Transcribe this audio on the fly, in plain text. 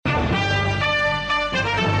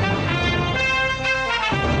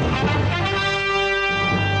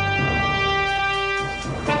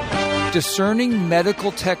Discerning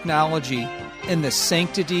Medical Technology and the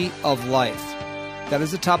Sanctity of Life. That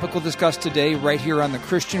is the topic we'll discuss today right here on the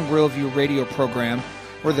Christian Worldview radio program,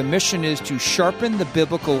 where the mission is to sharpen the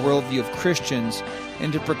biblical worldview of Christians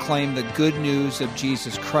and to proclaim the good news of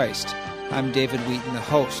Jesus Christ. I'm David Wheaton, the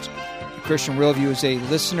host. The Christian Worldview is a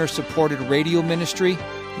listener-supported radio ministry.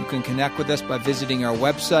 You can connect with us by visiting our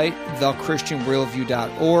website,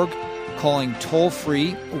 thechristianworldview.org, calling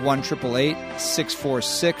toll-free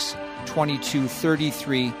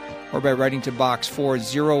 1-888-646-2233, or by writing to Box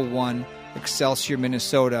 401, Excelsior,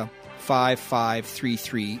 Minnesota,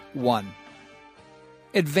 55331.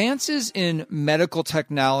 Advances in medical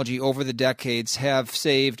technology over the decades have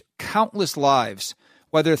saved countless lives,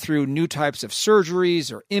 whether through new types of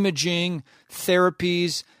surgeries or imaging,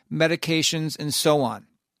 therapies, medications, and so on.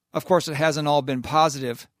 Of course, it hasn't all been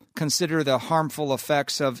positive. Consider the harmful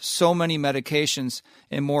effects of so many medications,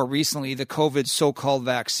 and more recently, the COVID so-called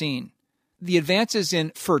vaccine. The advances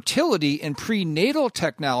in fertility and prenatal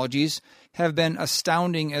technologies have been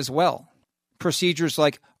astounding as well. Procedures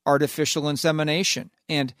like artificial insemination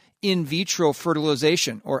and in vitro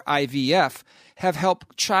fertilization, or IVF, have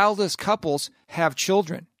helped childless couples have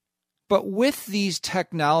children. But with these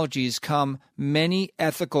technologies come many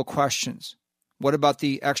ethical questions. What about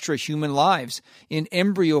the extra human lives in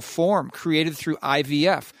embryo form created through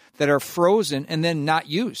IVF that are frozen and then not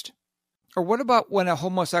used? Or what about when a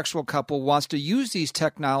homosexual couple wants to use these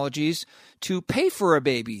technologies to pay for a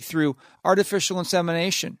baby through artificial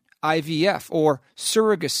insemination, IVF, or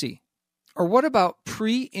surrogacy? Or what about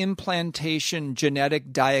pre-implantation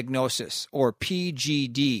genetic diagnosis, or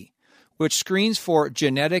PGD, which screens for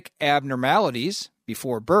genetic abnormalities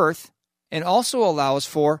before birth and also allows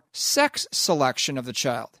for sex selection of the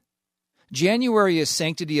child? January is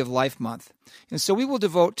Sanctity of Life Month, and so we will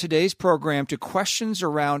devote today's program to questions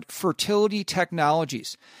around fertility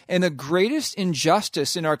technologies and the greatest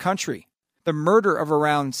injustice in our country, the murder of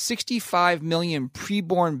around 65 million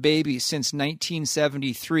preborn babies since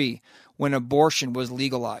 1973, when abortion was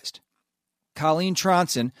legalized. Colleen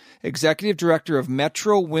Tronson, Executive Director of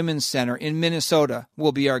Metro Women's Center in Minnesota,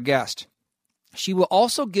 will be our guest. She will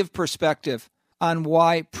also give perspective on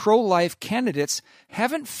why pro-life candidates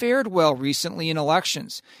haven't fared well recently in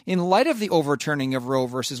elections in light of the overturning of Roe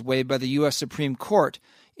v. Wade by the U.S. Supreme Court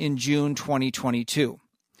in June 2022.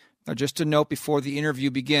 Now, just a note before the interview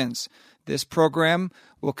begins, this program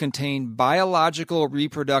will contain biological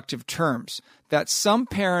reproductive terms that some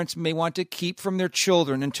parents may want to keep from their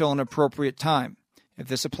children until an appropriate time. If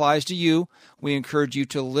this applies to you, we encourage you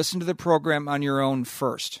to listen to the program on your own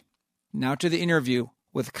first. Now to the interview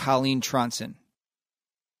with Colleen Tronson.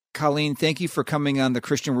 Colleen, thank you for coming on the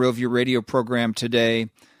Christian Worldview radio program today.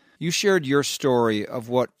 You shared your story of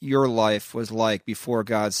what your life was like before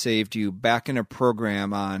God saved you back in a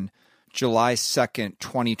program on July 2nd,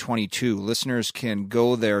 2022. Listeners can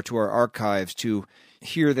go there to our archives to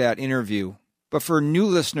hear that interview. But for new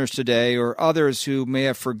listeners today or others who may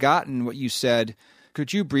have forgotten what you said,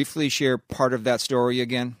 could you briefly share part of that story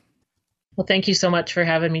again? Well, thank you so much for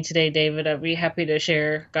having me today, David. I'd be happy to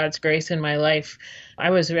share God's grace in my life. I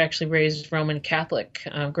was actually raised Roman Catholic,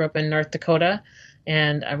 grew up in North Dakota,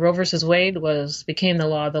 and Roe v. Wade became the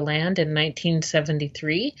law of the land in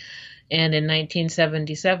 1973. And in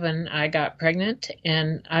 1977, I got pregnant,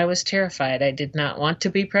 and I was terrified. I did not want to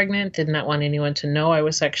be pregnant, did not want anyone to know I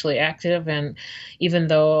was sexually active. And even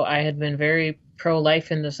though I had been very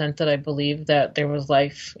pro-life in the sense that I believed that there was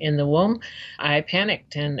life in the womb, I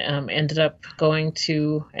panicked and ended up going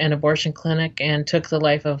to an abortion clinic and took the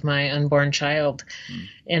life of my unborn child.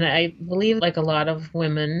 And I believe, like a lot of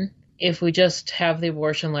women, if we just have the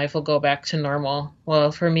abortion, life will go back to normal.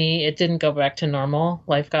 Well, for me, it didn't go back to normal.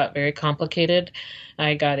 Life got very complicated.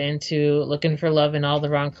 I got into looking for love in all the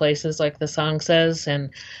wrong places, like the song says. And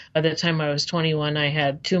by the time I was 21, I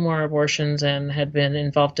had 2 more abortions and had been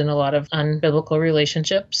involved in a lot of unbiblical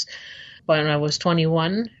relationships. But when I was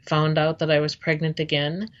 21, found out that I was pregnant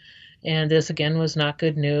again. And this, again, was not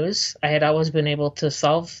good news. I had always been able to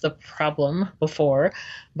solve the problem before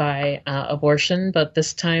by abortion, but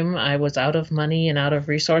this time I was out of money and out of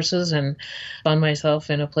resources and found myself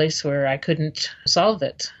in a place where I couldn't solve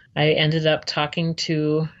it. I ended up talking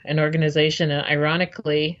to an organization and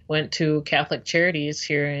ironically went to Catholic Charities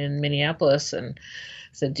here in Minneapolis and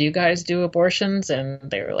said, "Do you guys do abortions?" And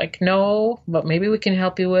they were like, "No, but maybe we can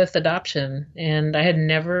help you with adoption." And I had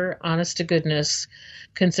never, honest to goodness,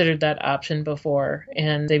 considered that option before.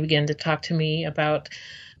 And they began to talk to me about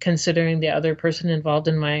considering the other person involved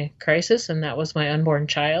in my crisis, and that was my unborn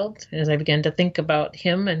child. As I began to think about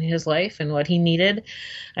him and his life and what he needed,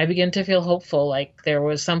 I began to feel hopeful, like there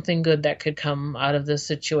was something good that could come out of this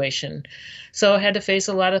situation. So I had to face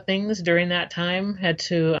a lot of things during that time, had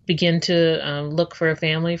to begin to look for a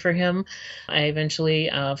family for him. I eventually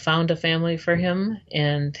found a family for him,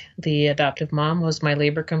 and the adoptive mom was my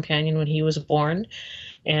labor companion when he was born.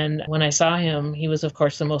 And when I saw him, he was, of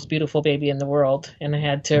course, the most beautiful baby in the world. And I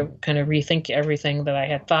had to kind of rethink everything that I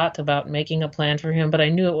had thought about making a plan for him, but I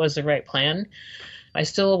knew it was the right plan. I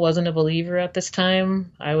still wasn't a believer at this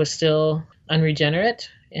time. I was still unregenerate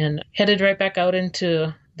and headed right back out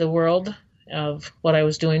into the world of what I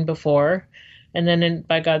was doing before. And then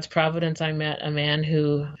by God's providence, I met a man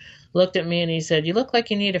who looked at me and he said, "You look like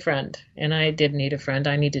you need a friend." And I did need a friend.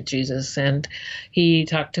 I needed Jesus. And he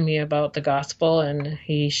talked to me about the gospel, and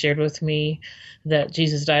he shared with me that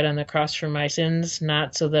Jesus died on the cross for my sins,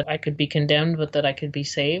 not so that I could be condemned, but that I could be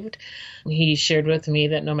saved. He shared with me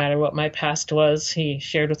that no matter what my past was, he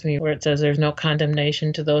shared with me where it says there's no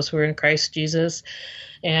condemnation to those who are in Christ Jesus.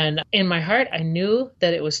 And in my heart, I knew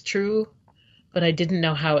that it was true, but I didn't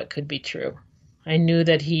know how it could be true. I knew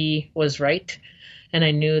that he was right. And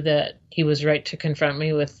I knew that he was right to confront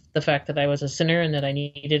me with the fact that I was a sinner and that I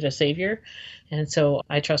needed a Savior. And so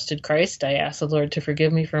I trusted Christ. I asked the Lord to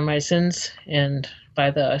forgive me for my sins. And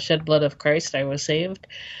by the shed blood of Christ, I was saved.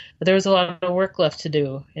 But there was a lot of work left to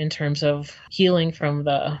do in terms of healing from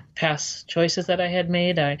the past choices that I had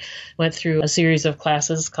made. I went through a series of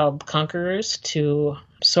classes called Conquerors to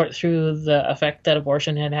sort through the effect that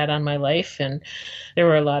abortion had had on my life. And there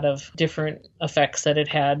were a lot of different effects that it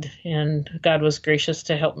had. And God was gracious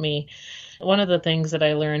to help me. One of the things that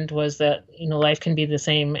I learned was that, life can be the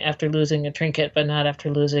same after losing a trinket, but not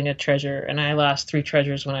after losing a treasure. And I lost 3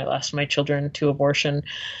 treasures when I lost my children to abortion,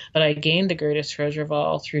 but I gained the greatest treasure of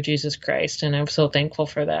all through Jesus Christ. And I'm so thankful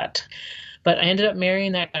for that. But I ended up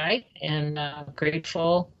marrying that guy, and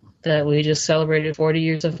grateful that we just celebrated 40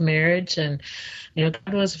 years of marriage. And,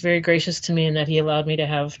 God was very gracious to me in that he allowed me to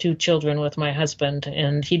have 2 children with my husband,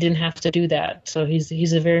 and he didn't have to do that. So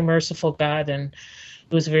he's a very merciful God, and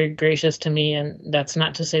he was very gracious to me. And that's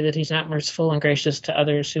not to say that he's not merciful and gracious to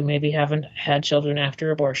others who maybe haven't had children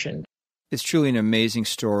after abortion. It's truly an amazing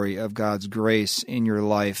story of God's grace in your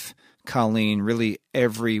life, Colleen. Really,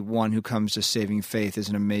 everyone who comes to saving faith is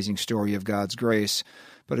an amazing story of God's grace.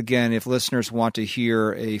 But again, if listeners want to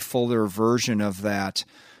hear a fuller version of that,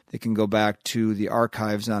 they can go back to the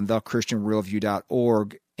archives on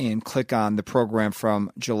thechristianworldview.org and click on the program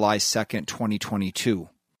from July 2nd, 2022.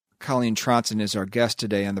 Colleen Tronson is our guest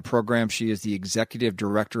today on the program. She is the Executive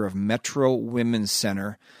Director of Metro Women's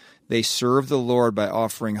Center. They serve the Lord by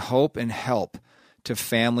offering hope and help to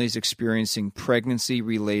families experiencing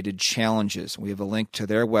pregnancy-related challenges. We have a link to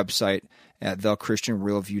their website at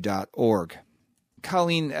thechristianworldview.org.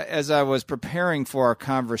 Colleen, as I was preparing for our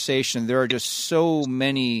conversation, there are just so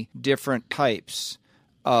many different types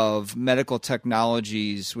of medical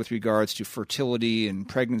technologies with regards to fertility and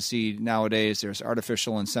pregnancy nowadays. There's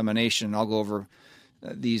artificial insemination. I'll go over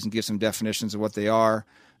these and give some definitions of what they are.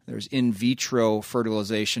 There's in vitro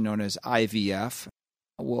fertilization, known as IVF.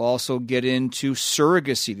 We'll also get into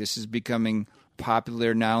surrogacy. This is becoming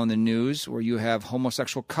popular now in the news, where you have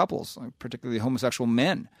homosexual couples, particularly homosexual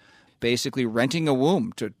men, basically renting a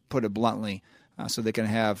womb, to put it bluntly, so they can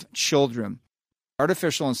have children.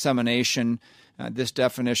 Artificial insemination, this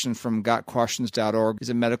definition from gotquestions.org, is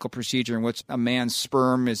a medical procedure in which a man's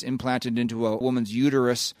sperm is implanted into a woman's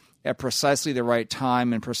uterus at precisely the right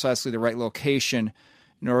time and precisely the right location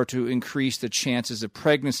in order to increase the chances of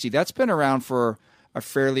pregnancy. That's been around for a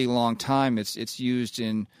fairly long time. It's used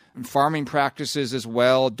in farming practices as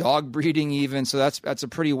well, dog breeding even, so that's a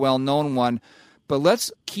pretty well-known one. But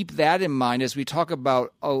let's keep that in mind as we talk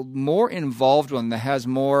about a more involved one that has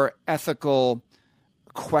more ethical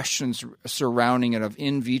questions surrounding it, of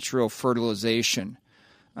in vitro fertilization.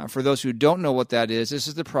 For those who don't know what that is, this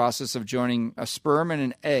is the process of joining a sperm and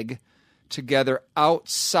an egg together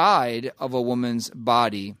outside of a woman's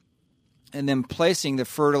body and then placing the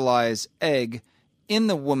fertilized egg in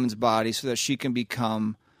the woman's body so that she can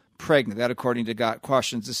become pregnant. That, according to Got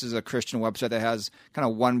Questions, this is a Christian website that has kind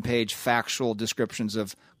of one-page factual descriptions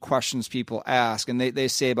of questions people ask. And they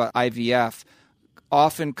say about IVF,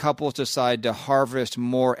 often couples decide to harvest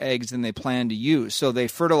more eggs than they plan to use. So they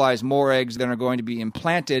fertilize more eggs than are going to be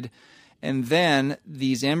implanted. And then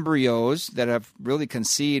these embryos that have really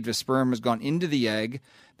conceived, the sperm has gone into the egg,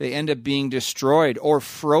 they end up being destroyed or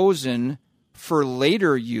frozen for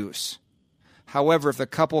later use. However, if the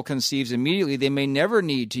couple conceives immediately, they may never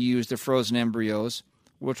need to use the frozen embryos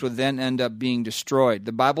which would then end up being destroyed.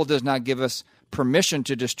 The Bible does not give us permission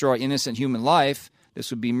to destroy innocent human life.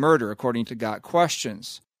 This would be murder, according to Got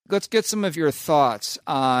Questions. Let's get some of your thoughts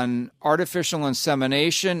on artificial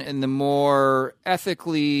insemination and the more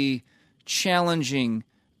ethically challenging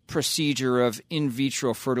procedure of in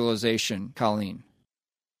vitro fertilization, Colleen.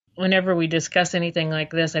 Whenever we discuss anything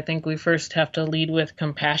like this, I think we first have to lead with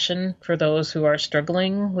compassion for those who are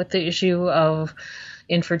struggling with the issue of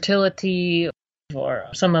infertility or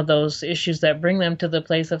some of those issues that bring them to the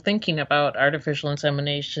place of thinking about artificial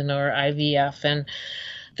insemination or IVF. And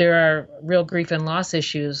there are real grief and loss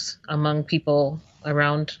issues among people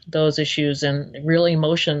around those issues and real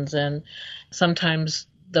emotions. And sometimes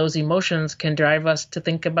those emotions can drive us to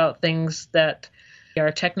think about things that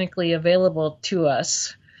are technically available to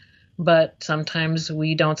us, but sometimes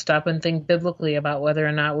we don't stop and think biblically about whether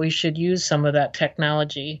or not we should use some of that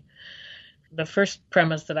technology. The first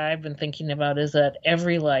premise that I've been thinking about is that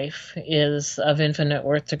every life is of infinite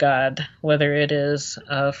worth to God, whether it is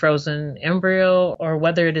a frozen embryo or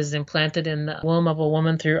whether it is implanted in the womb of a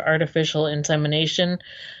woman through artificial insemination.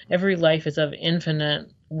 Every life is of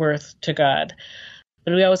infinite worth to God.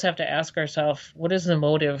 But we always have to ask ourselves, what is the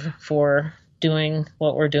motive for doing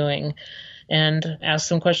what we're doing? And ask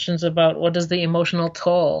some questions about what is the emotional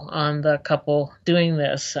toll on the couple doing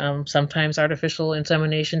this. Sometimes artificial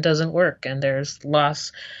insemination doesn't work, and there's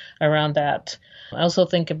loss around that. I also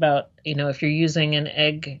think about, if you're using an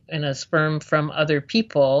egg and a sperm from other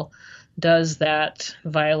people, does that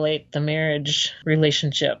violate the marriage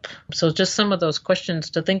relationship? So just some of those questions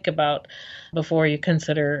to think about before you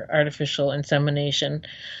consider artificial insemination.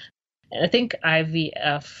 And I think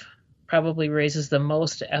IVF probably raises the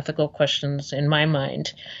most ethical questions in my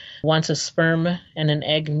mind. Once a sperm and an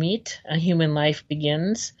egg meet, a human life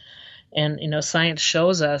begins. And, science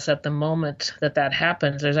shows us at the moment that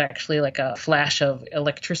happens, there's actually like a flash of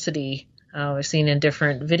electricity. We've seen in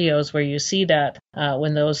different videos where you see that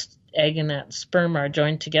when those egg and that sperm are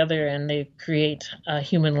joined together and they create a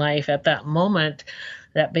human life at that moment,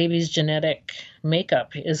 that baby's genetic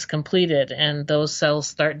makeup is completed and those cells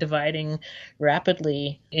start dividing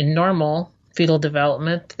rapidly. In normal fetal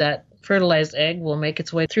development, that fertilized egg will make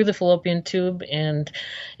its way through the fallopian tube and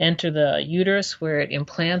enter the uterus where it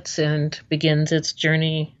implants and begins its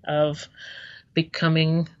journey of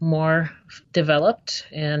becoming more developed,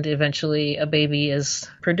 and eventually a baby is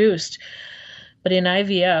produced. But in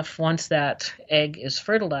IVF, once that egg is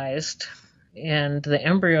fertilized and the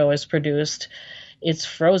embryo is produced, it's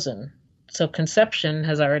frozen. So conception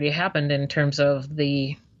has already happened in terms of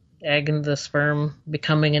the egg and the sperm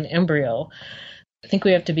becoming an embryo. I think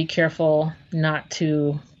we have to be careful not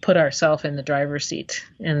to put ourselves in the driver's seat.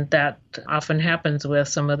 And that often happens with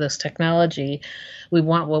some of this technology. We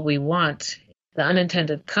want what we want. The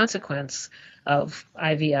unintended consequence of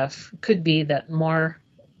IVF could be that more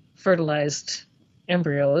fertilized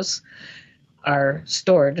embryos are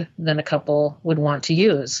stored than a couple would want to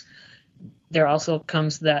use. There also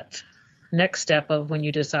comes that next step of when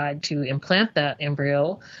you decide to implant that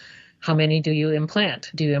embryo, how many do you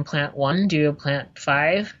implant? Do you implant 1? Do you implant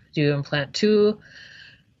 5? Do you implant 2?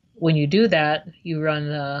 When you do that, you run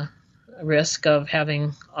the risk of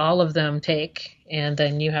having all of them take, and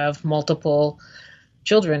then you have multiple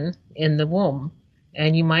children in the womb.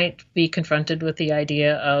 And you might be confronted with the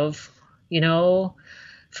idea of,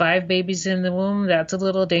 5 babies in the womb, that's a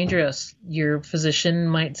little dangerous. Your physician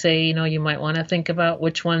might say, you might want to think about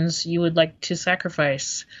which ones you would like to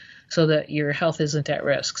sacrifice so that your health isn't at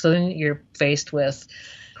risk. So then you're faced with,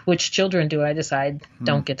 which children do I decide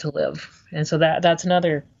don't get to live? And so that's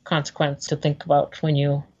another consequence to think about when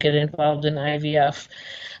you get involved in IVF.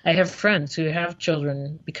 I have friends who have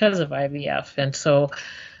children because of IVF. And so,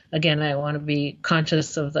 again, I want to be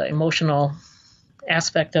conscious of the emotional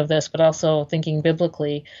aspect of this, but also thinking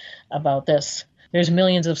biblically about this. There's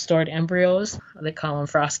millions of stored embryos, they call them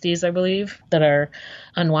frosties, I believe, that are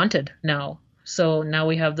unwanted now. So now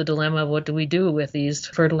we have the dilemma of what do we do with these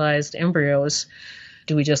fertilized embryos?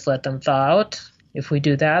 Do we just let them thaw out? If we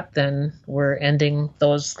do that, then we're ending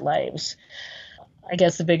those lives. I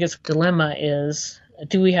guess the biggest dilemma is,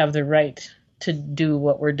 do we have the right to do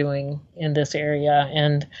what we're doing in this area?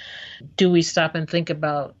 And do we stop and think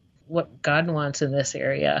about what God wants in this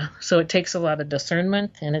area? So it takes a lot of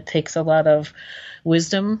discernment and it takes a lot of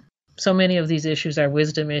wisdom. So many of these issues are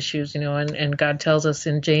wisdom issues, and God tells us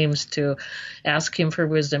in James to ask him for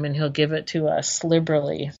wisdom and he'll give it to us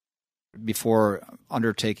liberally. Before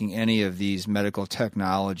undertaking any of these medical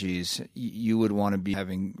technologies, you would want to be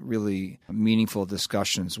having really meaningful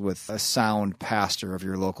discussions with a sound pastor of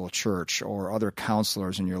your local church or other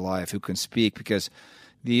counselors in your life who can speak, because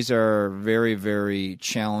These are very, very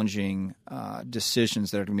challenging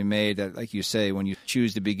decisions that are going to be made that, like you say, when you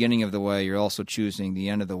choose the beginning of the way, you're also choosing the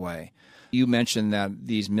end of the way. You mentioned that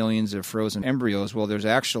these millions of frozen embryos, well, there's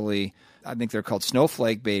actually, I think they're called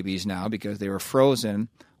snowflake babies now because they were frozen,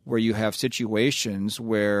 where you have situations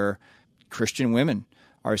where Christian women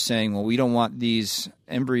are saying, well, we don't want these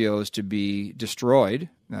embryos to be destroyed.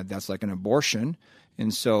 Now, that's like an abortion.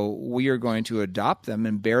 And so we are going to adopt them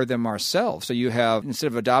and bear them ourselves. So you have, instead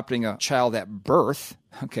of adopting a child at birth,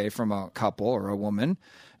 from a couple or a woman,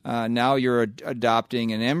 now you're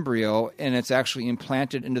adopting an embryo, and it's actually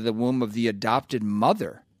implanted into the womb of the adopted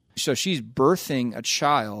mother. So she's birthing a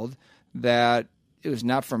child that it was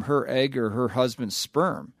not from her egg or her husband's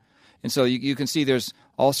sperm. And so you can see there's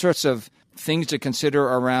all sorts of things to consider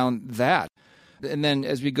around that. And then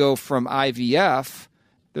as we go from IVF,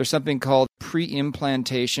 there's something called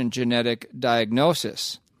pre-implantation genetic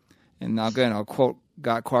diagnosis. And now again,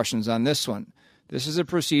 got questions on this one. This is a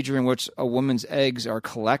procedure in which a woman's eggs are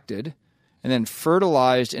collected and then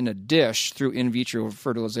fertilized in a dish through in vitro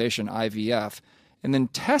fertilization, IVF, and then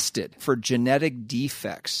tested for genetic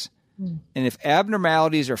defects. And if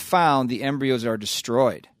abnormalities are found, the embryos are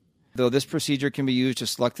destroyed. Though this procedure can be used to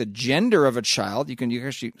select the gender of a child, you can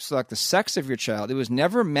actually select the sex of your child. It was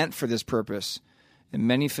never meant for this purpose, and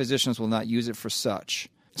many physicians will not use it for such.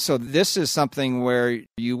 So this is something where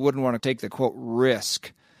you wouldn't want to take the, quote,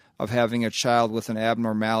 risk of having a child with an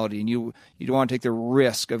abnormality, and you don't want to take the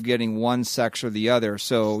risk of getting one sex or the other.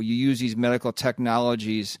 So you use these medical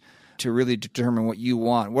technologies to really determine what you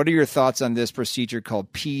want. What are your thoughts on this procedure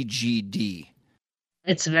called PGD?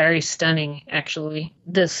 It's very stunning, actually.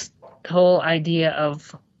 This whole idea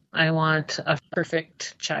of, I want a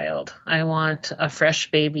perfect child. I want a fresh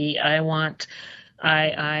baby. I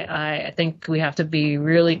think we have to be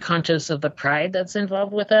really conscious of the pride that's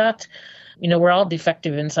involved with that. We're all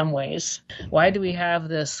defective in some ways. Why do we have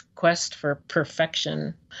this quest for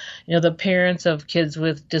perfection? The parents of kids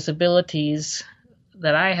with disabilities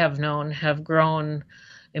that I have known have grown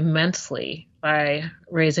immensely by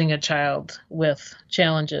raising a child with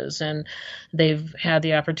challenges, and they've had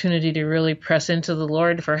the opportunity to really press into the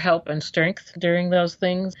Lord for help and strength during those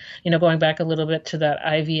things. Going back a little bit to that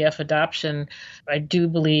IVF adoption, I do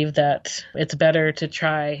believe that it's better to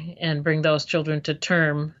try and bring those children to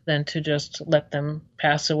term than to just let them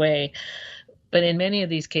pass away. But in many of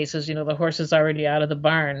these cases, the horse is already out of the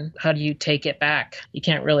barn. How do you take it back? You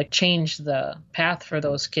can't really change the path for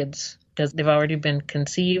those kids because they've already been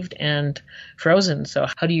conceived and frozen. So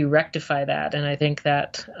how do you rectify that? And I think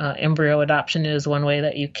that embryo adoption is one way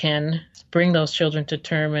that you can bring those children to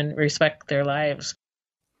term and respect their lives.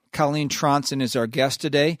 Colleen Tronson is our guest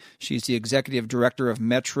today. She's the executive director of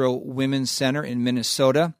Metro Women's Center in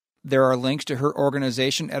Minnesota. There are links to her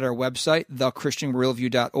organization at our website,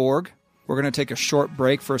 thechristianworldview.org. We're going to take a short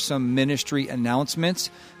break for some ministry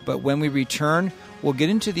announcements, but when we return, we'll get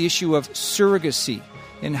into the issue of surrogacy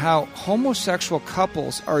and how homosexual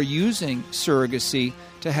couples are using surrogacy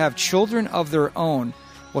to have children of their own.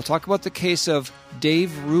 We'll talk about the case of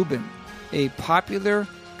Dave Rubin, a popular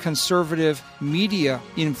conservative media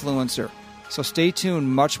influencer. So stay tuned,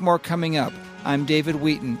 much more coming up. I'm David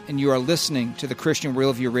Wheaton, and you are listening to the Christian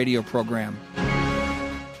Worldview radio program.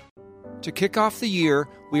 To kick off the year,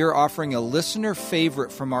 we are offering a listener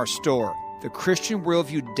favorite from our store, the Christian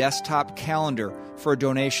Worldview desktop calendar, for a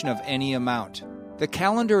donation of any amount. The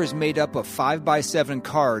calendar is made up of 5x7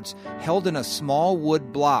 cards held in a small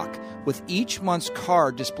wood block, with each month's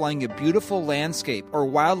card displaying a beautiful landscape or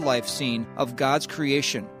wildlife scene of God's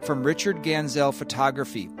creation from Richard Ganzel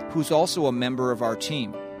Photography, who's also a member of our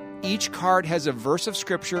team. Each card has a verse of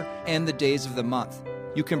Scripture and the days of the month.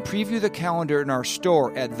 You can preview the calendar in our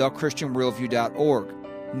store at thechristianworldview.org.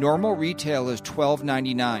 Normal retail is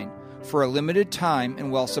 $12.99. For a limited time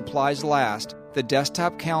and while supplies last, the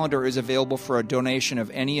desktop calendar is available for a donation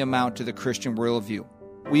of any amount to the Christian Worldview.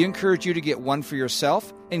 We encourage you to get one for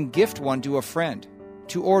yourself and gift one to a friend.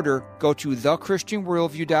 To order, go to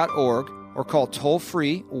thechristianworldview.org or call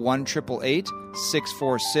toll-free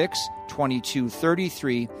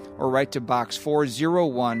 1-888-646-2233 or write to Box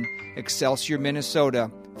 401, Excelsior, Minnesota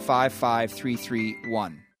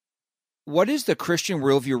 55331. What is the Christian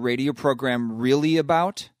Worldview radio program really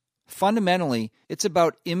about? Fundamentally, it's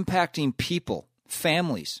about impacting people,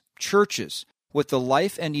 families, churches, with the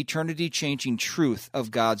life and eternity-changing truth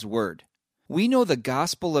of God's Word. We know the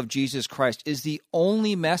gospel of Jesus Christ is the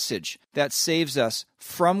only message that saves us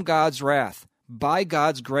from God's wrath, by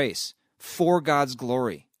God's grace, for God's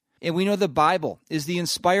glory. And we know the Bible is the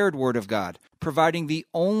inspired Word of God, providing the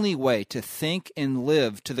only way to think and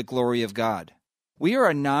live to the glory of God. We are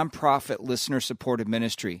a nonprofit listener-supported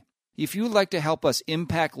ministry. If you would like to help us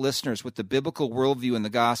impact listeners with the biblical worldview and the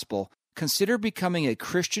gospel, consider becoming a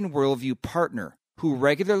Christian Worldview partner who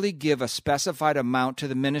regularly give a specified amount to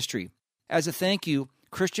the ministry. As a thank you,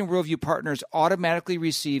 Christian Worldview partners automatically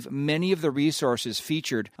receive many of the resources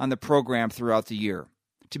featured on the program throughout the year.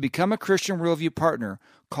 To become a Christian Worldview partner,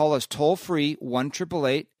 call us toll-free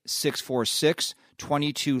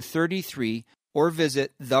 1-888-646-2233 or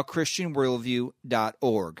visit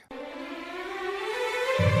thechristianworldview.org.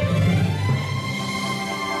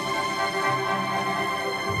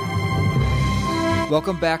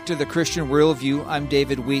 Welcome back to The Christian Worldview. I'm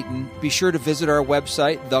David Wheaton. Be sure to visit our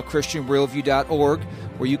website, thechristianworldview.org,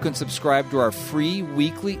 where you can subscribe to our free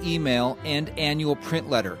weekly email and annual print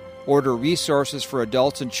letter, order resources for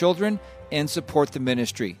adults and children, and support the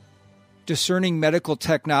ministry. Discerning medical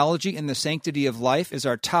technology in the sanctity of life is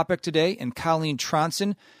our topic today, and Colleen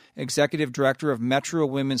Tronson, Executive Director of Metro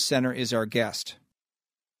Women's Center, is our guest.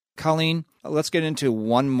 Colleen, let's get into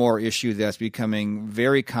one more issue that's becoming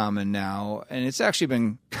very common now, and it's actually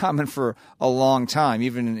been common for a long time,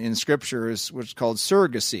 even in Scripture, is what's called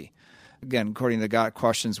surrogacy. Again, according to the Got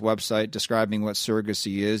Questions website, describing what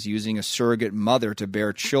surrogacy is, using a surrogate mother to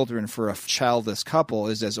bear children for a childless couple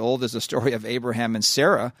is as old as the story of Abraham and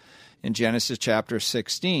Sarah in Genesis chapter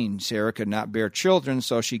 16. Sarah could not bear children,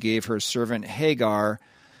 so she gave her servant Hagar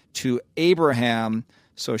to Abraham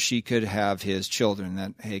so she could have his children.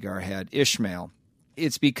 That Hagar had Ishmael.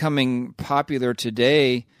 It's becoming popular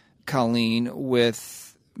today, Colleen,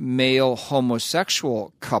 with male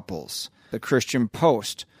homosexual couples. The Christian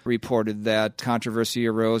Post reported that controversy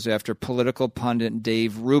arose after political pundit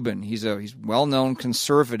Dave Rubin. He's a well-known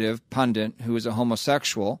conservative pundit who is a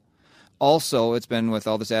homosexual. Also, it's been, with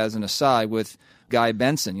all this as an aside, with Guy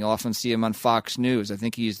Benson. You'll often see him on Fox News. I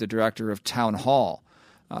think he's the director of Town Hall.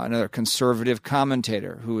 Another conservative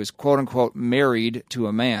commentator who is, quote-unquote, married to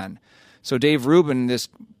a man. So Dave Rubin, this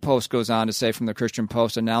post goes on to say from the Christian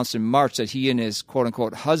Post, announced in March that he and his,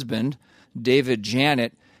 quote-unquote, husband, David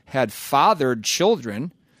Janet, had fathered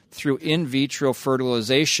children through in vitro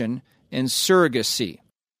fertilization and surrogacy.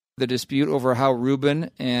 The dispute over how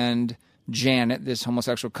Rubin and Janet, this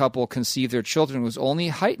homosexual couple, conceived their children was only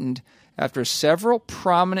heightened after several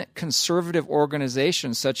prominent conservative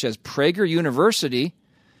organizations such as Prager University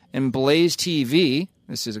and Blaze TV,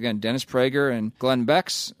 this is again Dennis Prager and Glenn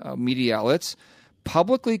Beck's media outlets,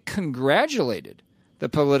 publicly congratulated the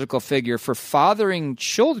political figure for fathering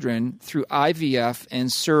children through IVF and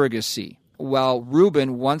surrogacy. While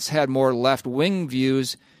Rubin once had more left-wing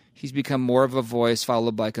views, he's become more of a voice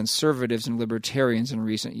followed by conservatives and libertarians in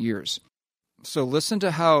recent years. So listen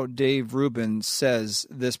to how Dave Rubin says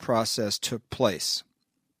this process took place.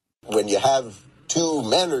 When you have two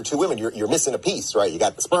men or two women, you're missing a piece, right? You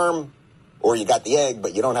got the sperm or you got the egg,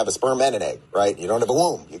 but you don't have a sperm and an egg, right? You don't have a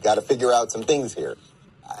womb. You got to figure out some things here.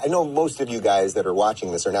 I know most of you guys that are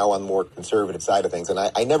watching this are now on the more conservative side of things, and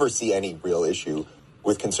I never see any real issue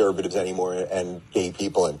with conservatives anymore and gay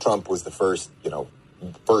people, and Trump was the first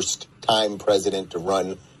time president to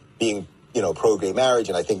run being, pro-gay marriage,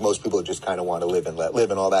 and I think most people just kind of want to live and let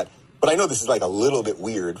live and all that. But I know this is like a little bit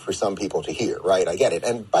weird for some people to hear, right? I get it.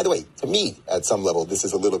 And by the way, to me, at some level, this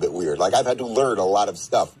is a little bit weird. Like, I've had to learn a lot of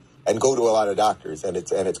stuff and go to a lot of doctors, and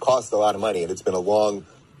it's cost a lot of money, and it's been a long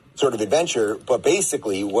sort of adventure. But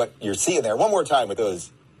basically what you're seeing there, one more time with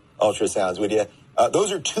those ultrasounds, would you?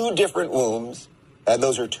 Those are two different wombs, and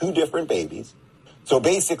those are two different babies. So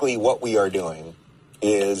basically what we are doing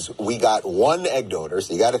is we got one egg donor.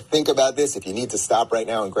 So you got to think about this. If you need to stop right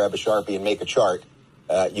now and grab a Sharpie and make a chart,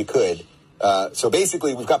 you could. So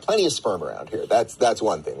basically, we've got plenty of sperm around here. That's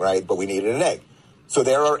one thing, right? But we needed an egg. So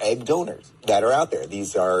there are egg donors that are out there.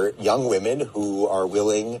 These are young women who are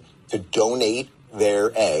willing to donate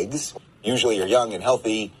their eggs. Usually you're young and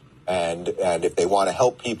healthy, and if they want to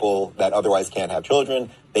help people that otherwise can't have children,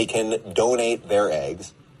 they can donate their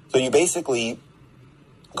eggs. So you basically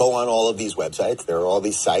go on all of these websites. There are all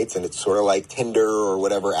these sites, and it's sort of like Tinder or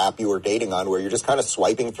whatever app you were dating on, where you're just kind of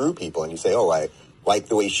swiping through people, and you say, oh, I like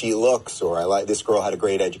the way she looks, or I like this girl had a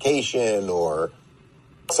great education, or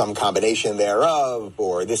some combination thereof,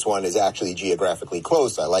 or this one is actually geographically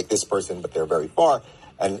close. I like this person, but they're very far.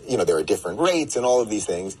 And, there are different rates and all of these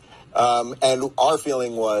things. And our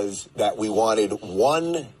feeling was that we wanted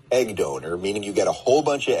one egg donor, meaning you get a whole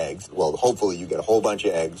bunch of eggs. Well, hopefully you get a whole bunch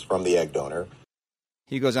of eggs from the egg donor.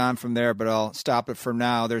 He goes on from there, but I'll stop it for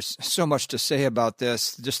now. There's so much to say about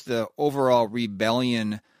this, just the overall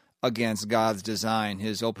rebellion against God's design.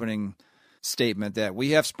 His opening statement that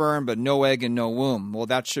we have sperm but no egg and no womb. Well,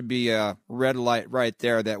 that should be a red light right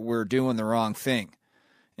there that we're doing the wrong thing.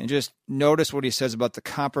 And just notice what he says about the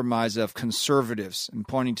compromise of conservatives and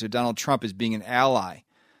pointing to Donald Trump as being an ally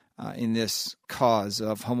in this cause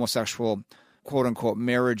of homosexual, quote-unquote,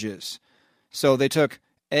 marriages. So they took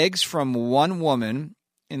eggs from one woman,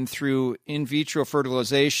 and through in vitro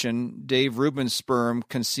fertilization, Dave Rubin's sperm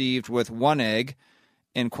conceived with one egg,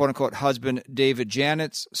 and quote-unquote husband David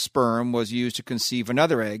Janet's sperm was used to conceive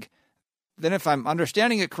another egg. Then if I'm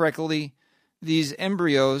understanding it correctly, these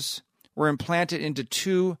embryos were implanted into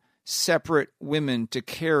two separate women to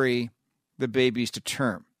carry the babies to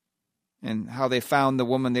term. And how they found the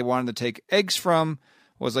woman they wanted to take eggs from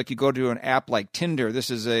was like you go to an app like Tinder. This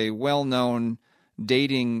is a well-known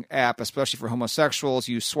dating app, especially for homosexuals.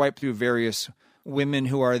 You swipe through various women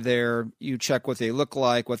who are there. You check what they look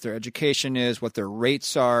like, what their education is, what their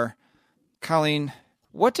rates are. Colleen,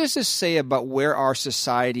 what does this say about where our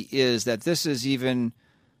society is, that this is even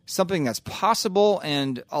something that's possible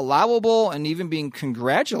and allowable and even being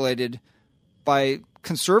congratulated by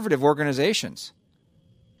conservative organizations?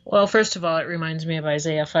 Well, first of all, it reminds me of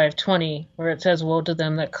Isaiah 5:20, where it says, "Woe to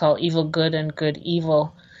them that call evil good and good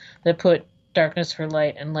evil, that put darkness for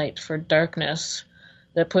light and light for darkness,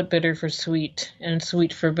 that put bitter for sweet and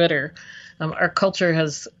sweet for bitter." Our culture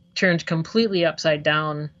has turned completely upside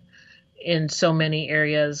down in so many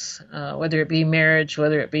areas, whether it be marriage,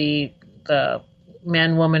 whether it be the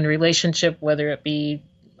man-woman relationship, whether it be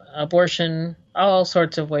abortion, all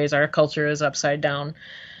sorts of ways our culture is upside down.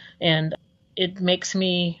 And it makes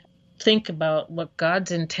me think about what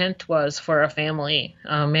God's intent was for a family,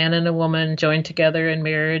 a man and a woman joined together in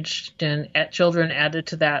marriage, and children added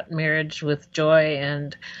to that marriage with joy,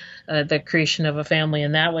 and the creation of a family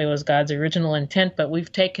in that way was God's original intent. But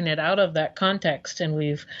we've taken it out of that context, and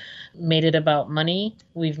we've made it about money.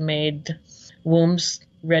 We've made wombs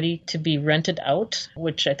ready to be rented out,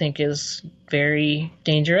 which I think is very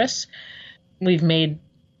dangerous. We've made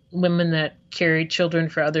women that carry children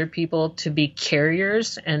for other people to be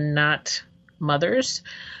carriers and not mothers.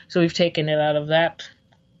 So we've taken it out of that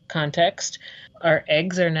context. Our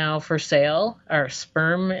eggs are now for sale. Our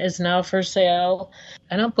sperm is now for sale.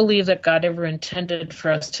 I don't believe that God ever intended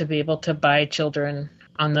for us to be able to buy children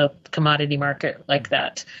on the commodity market like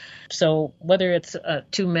that. So whether it's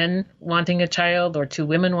two men wanting a child or two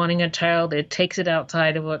women wanting a child, it takes it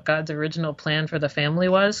outside of what God's original plan for the family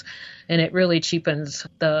was, and it really cheapens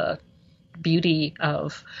the beauty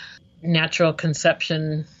of natural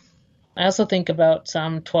conception. I also think about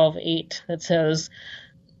Psalm 12:8 that says,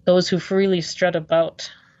 "Those who freely strut about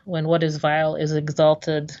when what is vile is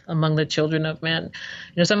exalted among the children of men."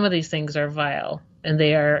 Some of these things are vile and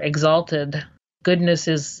they are exalted. Goodness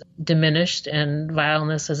is diminished and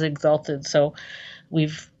vileness is exalted. So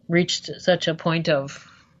we've reached such a point of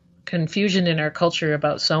confusion in our culture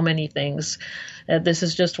about so many things that this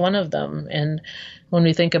is just one of them. And when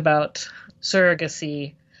we think about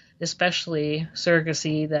surrogacy, especially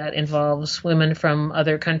surrogacy that involves women from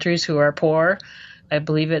other countries who are poor, I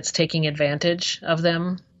believe it's taking advantage of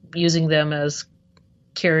them, using them as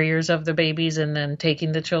carriers of the babies and then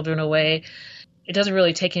taking the children away. It doesn't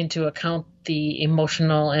really take into account the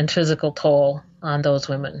emotional and physical toll on those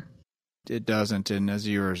women. It doesn't. And as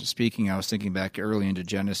you were speaking, I was thinking back early into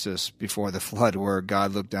Genesis before the flood, where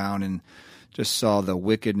God looked down and just saw the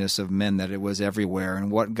wickedness of men, that it was everywhere.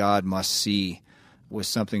 And what God must see was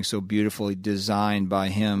something so beautifully designed by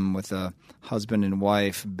him, with a husband and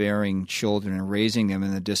wife bearing children and raising them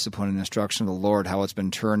in the discipline and instruction of the Lord, how it's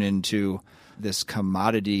been turned into this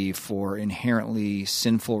commodity for inherently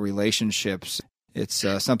sinful relationships. It's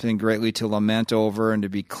something greatly to lament over and to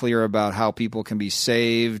be clear about how people can be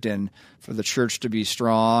saved, and for the church to be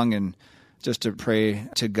strong, and just to pray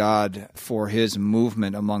to God for his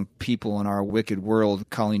movement among people in our wicked world.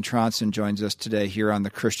 Colleen Tronson joins us today here on the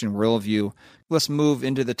Christian Worldview. Let's move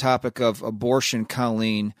into the topic of abortion,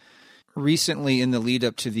 Colleen. Recently, in the lead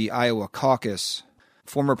up to the Iowa caucus,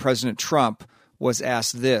 former President Trump was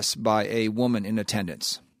asked this by a woman in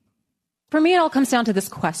attendance. For me, it all comes down to this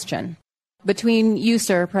question. Between you,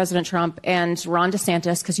 sir, President Trump, and Ron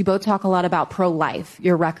DeSantis, because you both talk a lot about pro-life,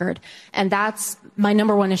 your record. And that's my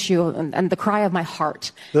number one issue, and the cry of my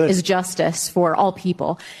heart is justice for all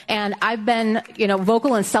people. And I've been,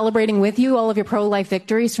 vocal in celebrating with you all of your pro-life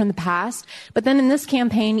victories from the past. But then in this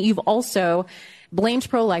campaign, you've also blamed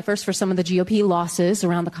pro-lifers for some of the GOP losses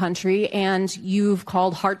around the country, and you've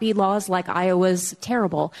called heartbeat laws like Iowa's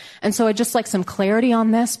terrible. And so I'd just like some clarity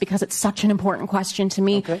on this, because it's such an important question to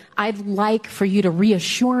me. Okay. I'd like for you to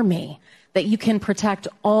reassure me that you can protect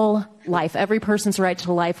all life, every person's right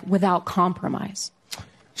to life, without compromise.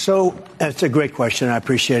 So that's a great question. I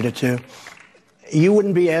appreciate it, too. You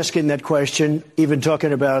wouldn't be asking that question, even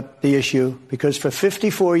talking about the issue, because for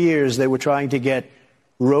 54 years they were trying to get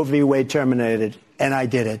Roe v. Wade terminated, and I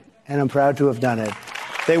did it, and I'm proud to have done it.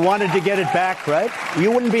 They wanted to get it back, right?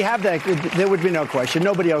 You wouldn't have that. There would be no question.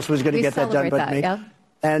 Nobody else was going to get that done but me. Yeah.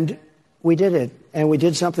 And we did it, and we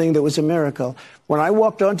did something that was a miracle. When I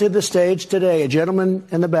walked onto the stage today, a gentleman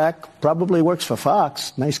in the back, probably works for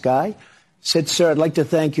Fox, nice guy, said, "Sir, I'd like to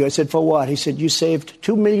thank you." I said, "For what?" He said, "You saved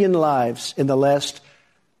 2 million lives in the last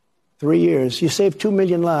 3 years. You saved 2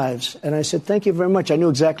 million lives." And I said, "Thank you very much." I knew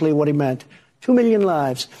exactly what he meant. 2 million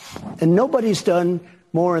lives. And nobody's done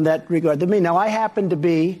more in that regard than me. Now, I happen to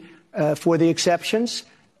be for the exceptions,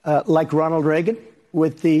 like Ronald Reagan,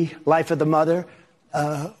 with the life of the mother,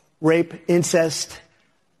 rape, incest.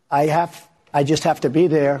 I just have to be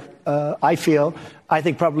there, I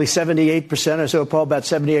think probably 78% or so, Paul, about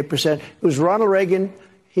 78%. It was Ronald Reagan.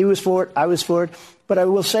 He was for it. I was for it. But I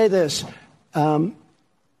will say this.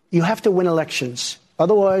 You have to win elections.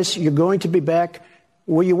 Otherwise, you're going to be back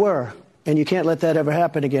where you were. And you can't let that ever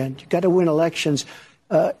happen again. You've got to win elections.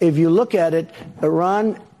 If you look at it,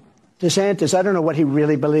 Ron DeSantis, I don't know what he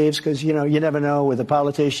really believes, because, you never know with a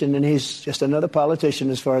politician, and he's just another politician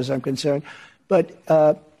as far as I'm concerned. But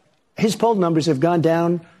his poll numbers have gone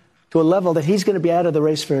down to a level that he's going to be out of the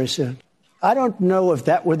race very soon. I don't know if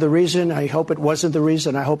that were the reason. I hope it wasn't the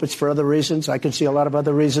reason. I hope it's for other reasons. I can see a lot of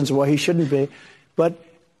other reasons why he shouldn't be. But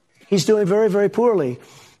he's doing very, very poorly.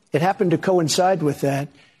 It happened to coincide with that,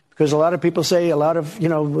 because a lot of people say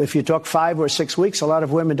if you talk 5 or 6 weeks, a lot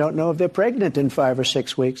of women don't know if they're pregnant in 5 or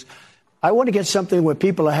 6 weeks. I want to get something where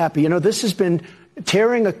people are happy. This has been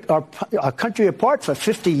tearing our country apart for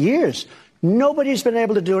 50 years. Nobody's been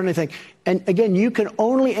able to do anything. And again, you can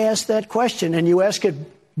only ask that question, and you ask it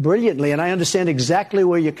brilliantly. And I understand exactly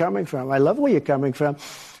where you're coming from. I love where you're coming from.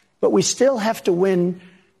 But we still have to win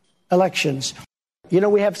elections.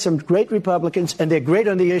 We have some great Republicans, and they're great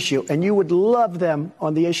on the issue, and you would love them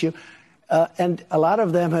on the issue. And a lot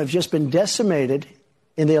of them have just been decimated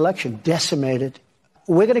in the election, decimated.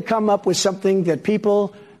 We're going to come up with something that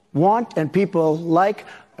people want and people like.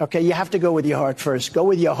 Okay, you have to go with your heart first. Go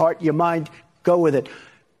with your heart, your mind, go with it.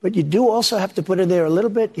 But you do also have to put in there a little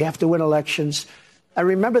bit. You have to win elections. And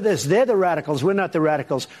remember this, they're the radicals. We're not the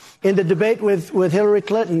radicals. In the debate with Hillary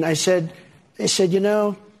Clinton, they said,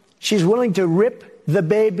 she's willing to rip the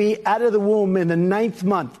baby out of the womb in the 9th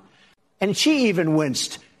month. And she even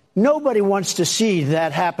winced. Nobody wants to see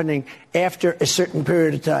that happening after a certain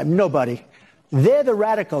period of time. Nobody. They're the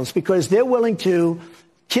radicals, because they're willing to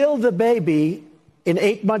kill the baby in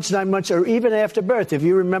 8 months, 9 months, or even after birth. If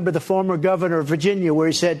you remember the former governor of Virginia, where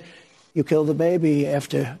he said, you kill the baby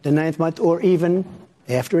after the 9th month, or even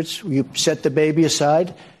afterwards, you set the baby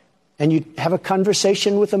aside and you have a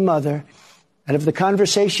conversation with the mother. And if the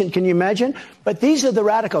conversation, can you imagine? But these are the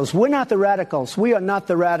radicals. We're not the radicals. We are not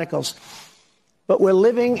the radicals. But we're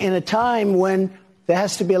living in a time when there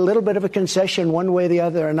has to be a little bit of a concession one way or the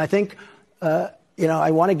other. And I think, I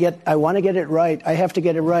want to get it right. I have to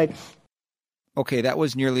get it right. Okay, that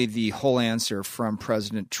was nearly the whole answer from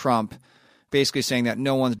President Trump, basically saying that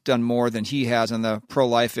no one's done more than he has on the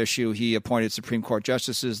pro-life issue. He appointed Supreme Court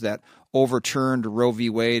justices that overturned Roe v.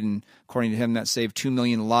 Wade, and according to him, that saved 2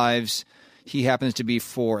 million lives. He happens to be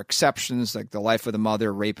for exceptions like the life of the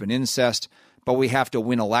mother, rape, and incest. But we have to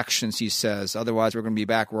win elections, he says. Otherwise, we're going to be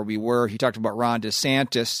back where we were. He talked about Ron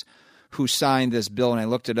DeSantis, who signed this bill, and I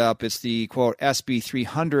looked it up. It's the, quote, SB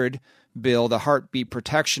 300 bill, the Heartbeat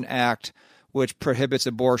Protection Act, which prohibits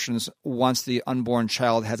abortions once the unborn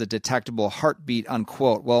child has a detectable heartbeat,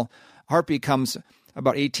 unquote. Well, heartbeat comes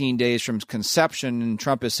about 18 days from conception, and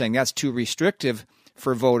Trump is saying that's too restrictive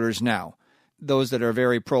for voters now. Those that are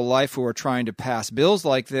very pro-life who are trying to pass bills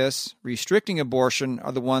like this, restricting abortion,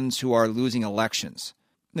 are the ones who are losing elections.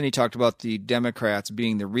 Then he talked about the Democrats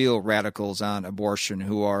being the real radicals on abortion,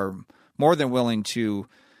 who are more than willing to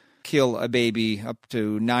kill a baby up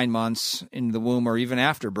to 9 months in the womb or even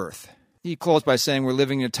after birth. He closed by saying we're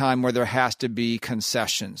living in a time where there has to be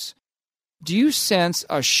concessions. Do you sense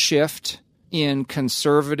a shift in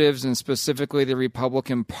conservatives and specifically the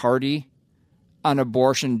Republican Party on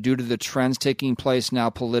abortion due to the trends taking place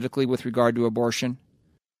now politically with regard to abortion?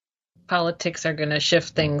 Politics are going to shift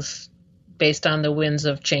things based on the winds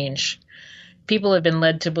of change. People have been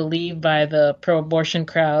led to believe by the pro-abortion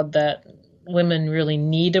crowd that women really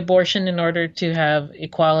need abortion in order to have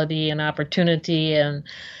equality and opportunity, and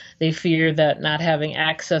they fear that not having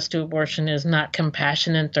access to abortion is not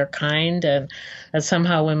compassionate or kind, and that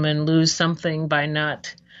somehow women lose something by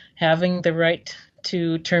not having the right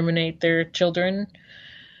to terminate their children.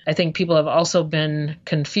 I think people have also been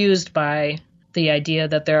confused by the idea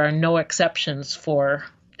that there are no exceptions for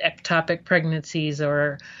ectopic pregnancies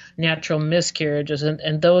or natural miscarriages,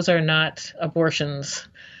 and those are not abortions.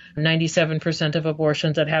 97% of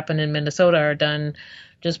abortions that happen in Minnesota are done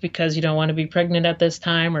just because you don't want to be pregnant at this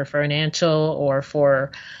time, or financial or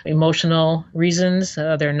for emotional reasons.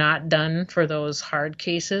 They're not done for those hard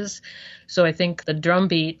cases. So I think the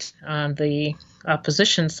drumbeat on the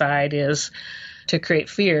opposition side is to create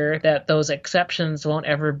fear that those exceptions won't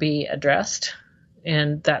ever be addressed.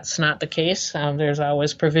 And that's not the case. There's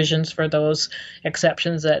always provisions for those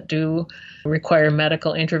exceptions that do require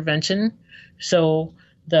medical intervention. So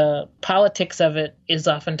the politics of it is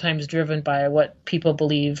oftentimes driven by what people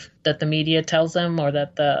believe that the media tells them or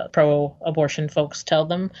that the pro-abortion folks tell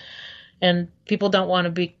them. And people don't want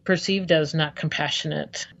to be perceived as not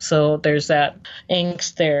compassionate. So there's that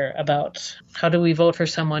angst there about how do we vote for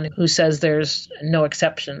someone who says there's no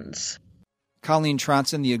exceptions. Colleen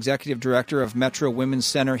Tronson, the Executive Director of Metro Women's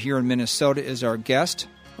Center here in Minnesota, is our guest.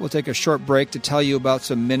 We'll take a short break to tell you about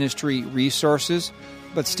some ministry resources,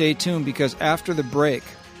 but stay tuned because after the break,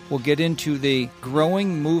 we'll get into the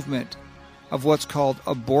growing movement of what's called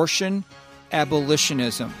abortion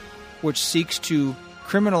abolitionism, which seeks to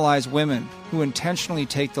criminalize women who intentionally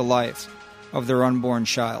take the life of their unborn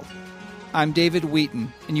child. I'm David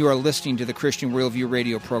Wheaton, and you are listening to the Christian Worldview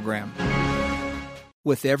radio program.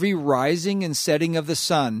 With every rising and setting of the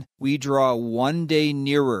sun, we draw one day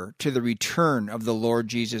nearer to the return of the Lord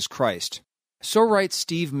Jesus Christ. So writes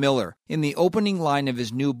Steve Miller in the opening line of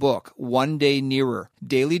his new book, One Day Nearer,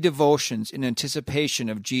 Daily Devotions in Anticipation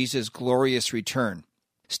of Jesus' Glorious Return.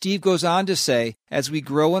 Steve goes on to say, as we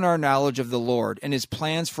grow in our knowledge of the Lord and His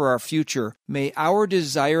plans for our future, may our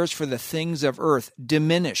desires for the things of earth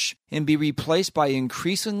diminish and be replaced by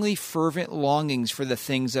increasingly fervent longings for the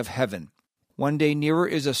things of heaven. One Day Nearer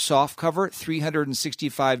is a softcover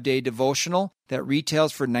 365-day devotional that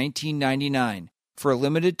retails for $19.99. For a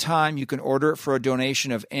limited time, you can order it for a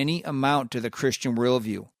donation of any amount to the Christian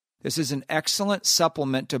Worldview. This is an excellent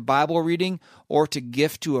supplement to Bible reading or to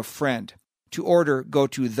gift to a friend. To order, go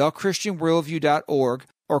to thechristianworldview.org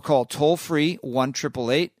or call toll-free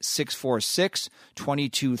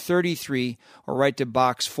 1-888-646-2233 or write to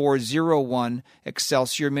Box 401,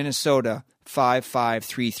 Excelsior, Minnesota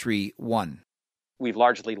 55331. We've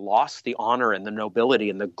largely lost the honor and the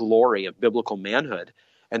nobility and the glory of biblical manhood.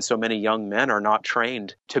 And so many young men are not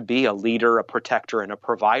trained to be a leader, a protector, and a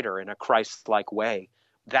provider in a Christ-like way.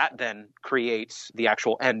 That then creates the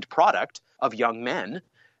actual end product of young men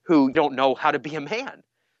who don't know how to be a man.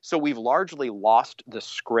 So we've largely lost the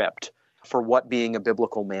script for what being a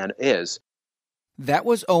biblical man is. That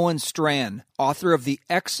was Owen Strachan, author of the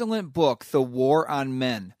excellent book, The War on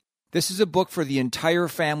Men. This is a book for the entire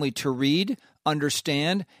family to read,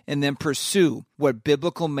 understand, and then pursue what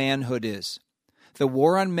biblical manhood is. The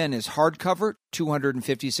War on Men is hardcover,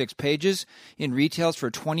 256 pages, and retails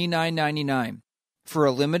for $29.99. For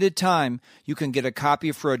a limited time, you can get a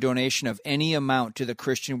copy for a donation of any amount to the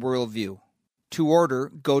Christian Worldview. To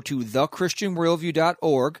order, go to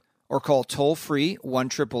thechristianworldview.org or call toll-free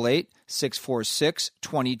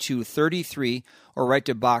 1-888-646-2233 or write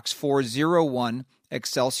to Box 401,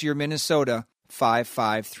 Excelsior, Minnesota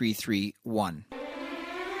 55331.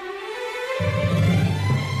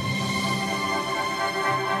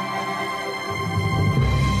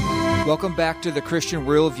 Welcome back to the Christian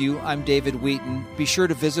Worldview. I'm David Wheaton. Be sure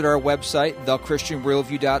to visit our website,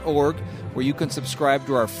 thechristianworldview.org, where you can subscribe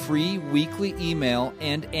to our free weekly email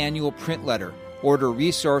and annual print letter, order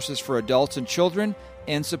resources for adults and children,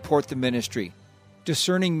 and support the ministry.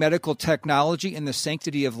 Discerning medical technology and the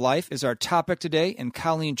sanctity of life is our topic today, and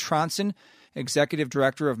Colleen Tronson, Executive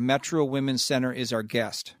Director of Metro Women's Center, is our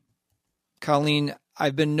guest. Colleen,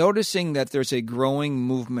 I've been noticing that there's a growing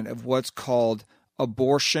movement of what's called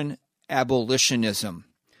abortion abolitionism.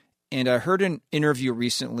 And I heard an interview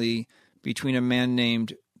recently between a man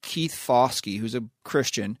named Keith Foskey, who's a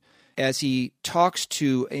Christian, as he talks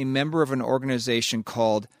to a member of an organization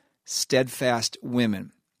called Steadfast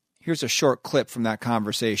Women. Here's a short clip from that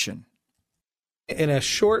conversation. In a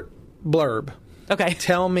short blurb,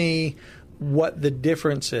 tell me what the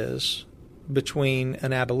difference is between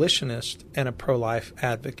an abolitionist and a pro-life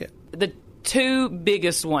advocate. The two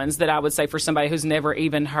biggest ones that I would say for somebody who's never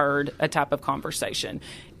even heard a type of conversation.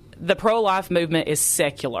 The pro-life movement is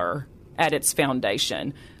secular at its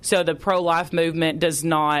foundation. So the pro-life movement does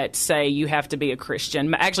not say you have to be a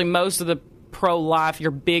Christian. Actually, most of the pro-life, your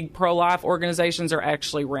big pro-life organizations are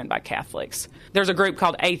actually run by Catholics. There's a group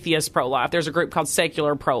called Atheist Pro-Life. There's a group called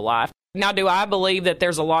Secular Pro-Life. Now, do I believe that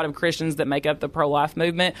there's a lot of Christians that make up the pro-life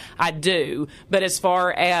movement? I do. But as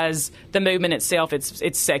far as the movement itself,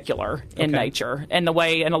 it's secular in nature. And the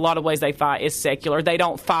way, in a lot of ways, they fight is secular. They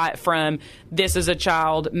don't fight from, this is a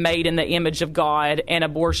child made in the image of God, and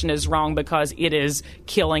abortion is wrong because it is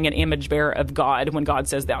killing an image bearer of God when God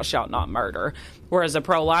says, thou shalt not murder. Whereas a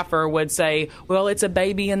pro-lifer would say, well, it's a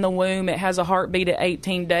baby in the womb. It has a heartbeat at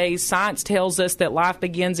 18 days. Science tells us that life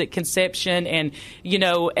begins at conception. And,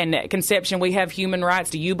 and at conception, we have human rights.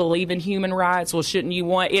 Do you believe in human rights? Well, shouldn't you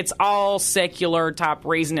want? It's all secular type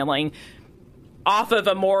reasoning off of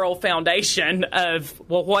a moral foundation of,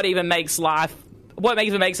 well, what even makes life, what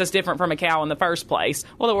even makes us different from a cow in the first place?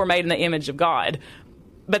 Well, that we're made in the image of God.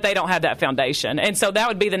 But they don't have that foundation. And so that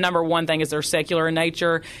would be the number one thing, is they're secular in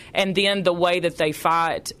nature. And then the way that they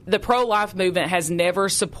fight, the pro-life movement has never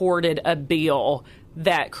supported a bill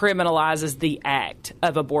that criminalizes the act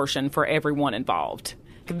of abortion for everyone involved.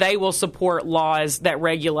 They will support laws that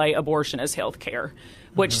regulate abortion as health care,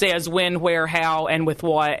 which says when, where, how, and with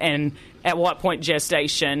what, and at what point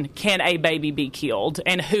gestation can a baby be killed,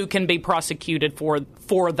 and who can be prosecuted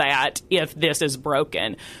for that if this is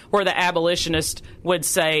broken. Where the abolitionist would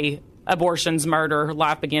say abortion's murder,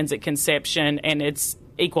 life begins at conception, and it's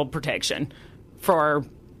equal protection for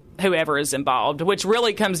whoever is involved, which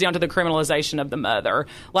really comes down to the criminalization of the mother.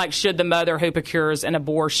 Like, should the mother who procures an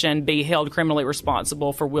abortion be held criminally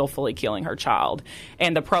responsible for willfully killing her child?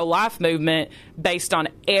 And the pro-life movement, based on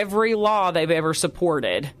every law they've ever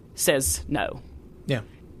supported, says no. Yeah.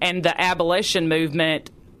 And the abolition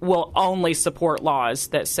movement will only support laws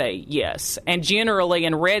that say yes. And generally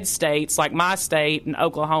in red states, like my state, in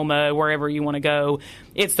Oklahoma, wherever you want to go,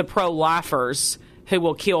 it's the pro-lifers who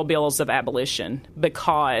will kill bills of abolition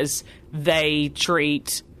because they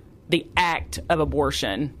treat the act of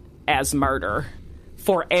abortion as murder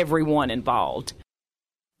for everyone involved.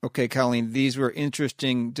 Okay, Colleen, these were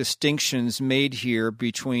interesting distinctions made here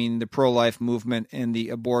between the pro-life movement and the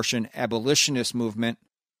abortion abolitionist movement.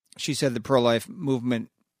 She said the pro-life movement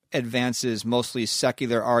advances mostly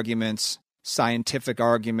secular arguments, scientific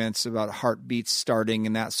arguments about heartbeats starting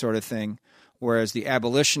and that sort of thing, whereas the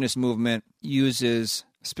abolitionist movement uses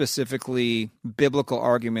specifically biblical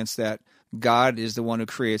arguments that God is the one who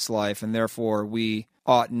creates life, and therefore we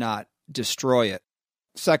ought not destroy it.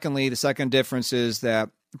 Secondly, the second difference is that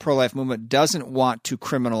the pro-life movement doesn't want to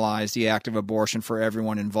criminalize the act of abortion for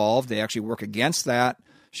everyone involved. They actually work against that.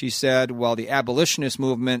 She said, while the abolitionist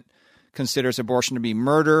movement considers abortion to be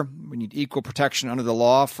murder, we need equal protection under the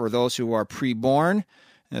law for those who are preborn,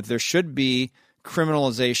 and that there should be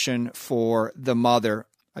criminalization for the mother.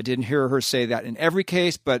 I didn't hear her say that in every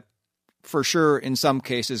case, but for sure in some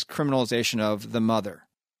cases, criminalization of the mother.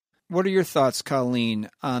 What are your thoughts, Colleen,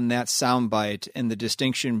 on that soundbite and the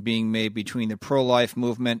distinction being made between the pro-life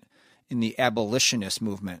movement and the abolitionist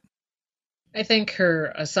movement? I think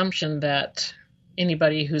her assumption that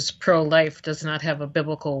anybody who's pro-life does not have a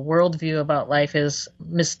biblical worldview about life is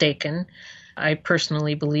mistaken. I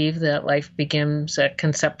personally believe that life begins at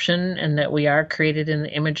conception and that we are created in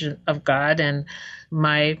the image of God, and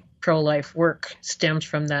my pro-life work stems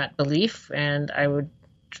from that belief, and I would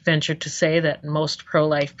venture to say that most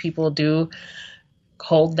pro-life people do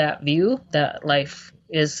hold that view, that life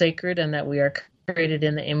is sacred and that we are created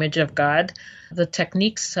in the image of God. The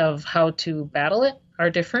techniques of how to battle it are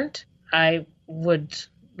different. I would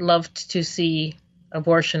love to see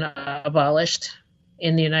abortion abolished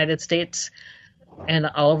in the United States and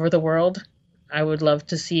all over the world. I would love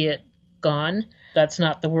to see it gone. That's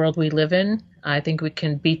not the world we live in. I think we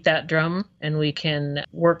can beat that drum and we can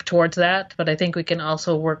work towards that, but I think we can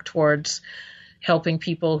also work towards helping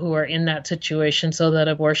people who are in that situation so that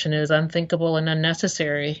abortion is unthinkable and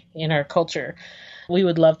unnecessary in our culture. We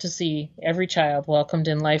would love to see every child welcomed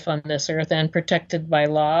in life on this earth and protected by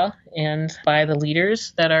law and by the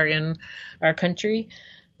leaders that are in our country.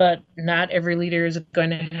 But not every leader is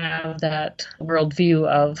going to have that worldview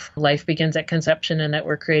of life begins at conception and that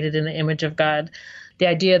we're created in the image of God. The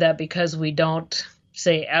idea that because we don't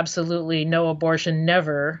say absolutely no abortion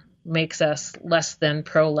never makes us less than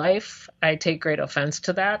pro-life, I take great offense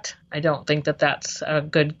to that. I don't think that that's a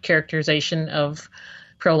good characterization of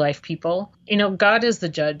pro-life people. You know, God is the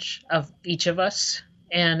judge of each of us.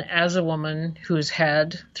 And as a woman who's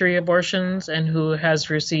had 3 abortions and who has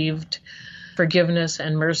received forgiveness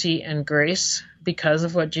and mercy and grace because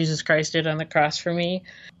of what Jesus Christ did on the cross for me,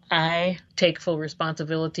 I take full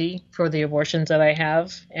responsibility for the abortions that I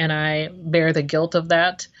have, and I bear the guilt of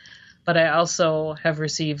that. But I also have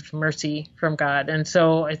received mercy from God. And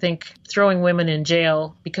so I think throwing women in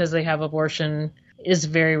jail because they have abortion is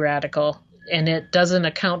very radical. And it doesn't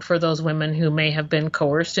account for those women who may have been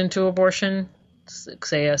coerced into abortion,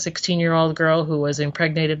 say a 16-year-old girl who was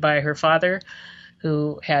impregnated by her father,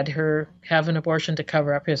 who had her have an abortion to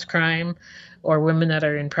cover up his crime, or women that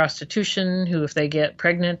are in prostitution who, if they get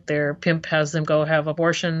pregnant, their pimp has them go have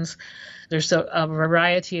abortions. There's a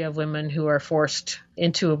variety of women who are forced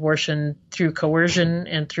into abortion through coercion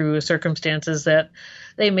and through circumstances that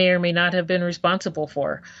they may or may not have been responsible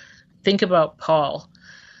for. Think about Paul.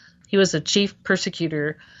 He was a chief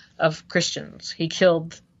persecutor of Christians. He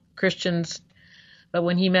killed Christians, but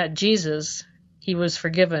when he met Jesus, he was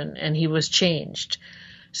forgiven and he was changed.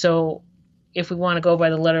 So if we want to go by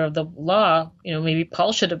the letter of the law, maybe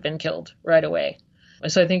Paul should have been killed right away.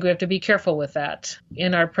 So I think we have to be careful with that.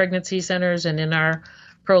 In our pregnancy centers and in our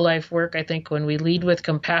pro-life work, I think when we lead with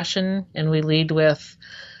compassion and we lead with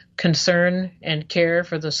concern and care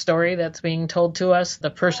for the story that's being told to us, the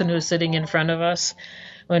person who's sitting in front of us,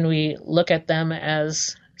 when we look at them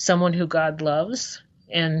as someone who God loves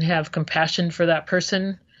and have compassion for that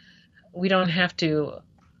person, we don't have to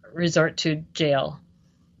resort to jail.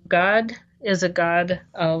 God is a God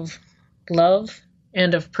of love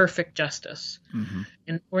and of perfect justice. Mm-hmm.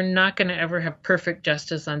 And we're not going to ever have perfect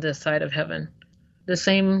justice on this side of heaven. The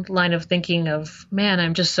same line of thinking of, man,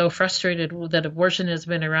 I'm just so frustrated that abortion has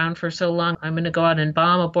been around for so long. I'm going to go out and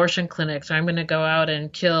bomb abortion clinics, or I'm going to go out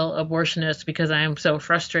and kill abortionists because I am so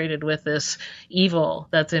frustrated with this evil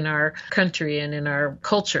that's in our country and in our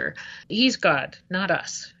culture. He's God, not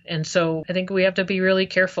us. And so I think we have to be really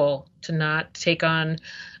careful to not take on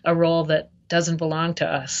a role that doesn't belong to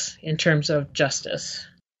us in terms of justice.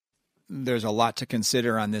 There's a lot to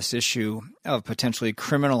consider on this issue of potentially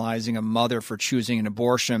criminalizing a mother for choosing an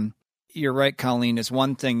abortion. You're right, Colleen. It's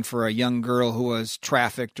one thing for a young girl who was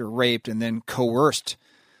trafficked or raped and then coerced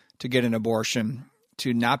to get an abortion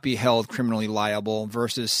to not be held criminally liable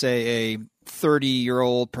versus, say, a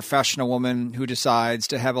 30-year-old professional woman who decides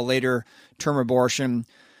to have a later term abortion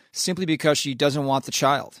simply because she doesn't want the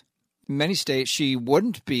child. In many states, she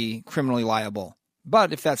wouldn't be criminally liable.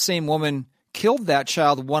 But if that same woman killed that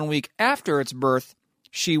child 1 week after its birth,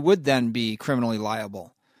 she would then be criminally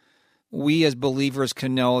liable. We as believers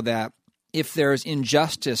can know that if there's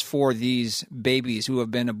injustice for these babies who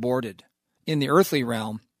have been aborted in the earthly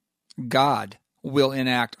realm, God will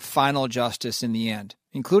enact final justice in the end,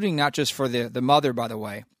 including not just for the mother, by the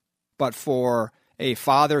way, but for a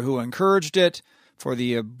father who encouraged it, for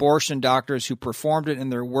the abortion doctors who performed it,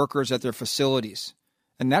 and their workers at their facilities.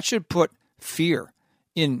 And that should put fear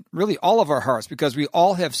in really all of our hearts, because we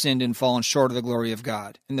all have sinned and fallen short of the glory of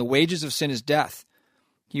God. And the wages of sin is death.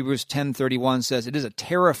 Hebrews 10:31 says it is a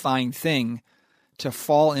terrifying thing to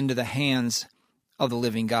fall into the hands of the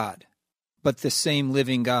living God. But the same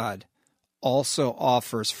living God also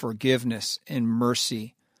offers forgiveness and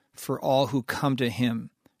mercy for all who come to him,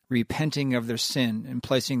 repenting of their sin and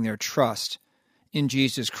placing their trust in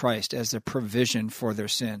Jesus Christ as the provision for their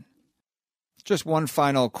sin. Just one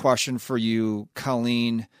final question for you,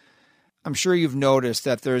 Colleen. I'm sure you've noticed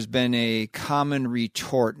that there's been a common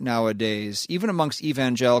retort nowadays, even amongst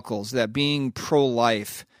evangelicals, that being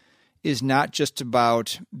pro-life is not just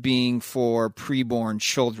about being for preborn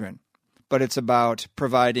children, but it's about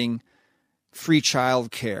providing free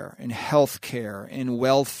child care and health care and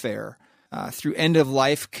welfare through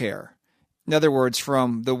end-of-life care. In other words,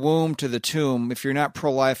 from the womb to the tomb, if you're not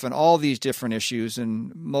pro-life on all these different issues,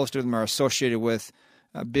 and most of them are associated with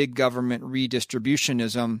big government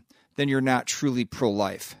redistributionism, then you're not truly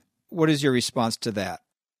pro-life. What is your response to that?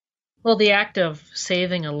 Well, the act of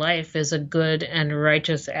saving a life is a good and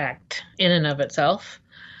righteous act in and of itself.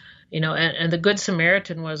 And the Good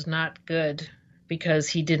Samaritan was not good because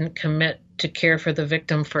he didn't commit to care for the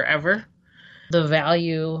victim forever. The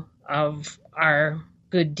value of our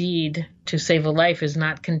good deed to save a life is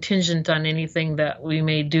not contingent on anything that we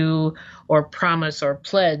may do or promise or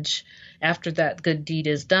pledge after that good deed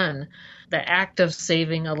is done. The act of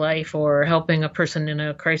saving a life or helping a person in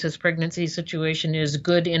a crisis pregnancy situation is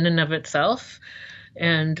good in and of itself,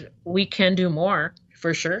 and we can do more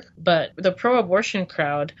for sure. But the pro-abortion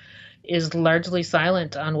crowd is largely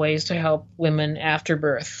silent on ways to help women after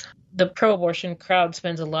birth. The pro-abortion crowd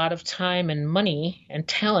spends a lot of time and money and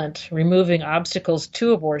talent removing obstacles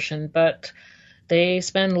to abortion, but they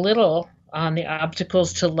spend little on the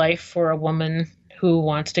obstacles to life for a woman who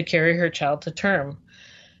wants to carry her child to term.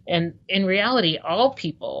 And in reality, all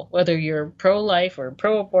people, whether you're pro-life or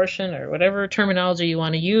pro-abortion or whatever terminology you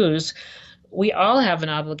want to use, we all have an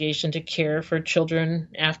obligation to care for children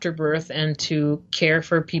after birth and to care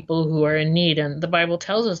for people who are in need. And the Bible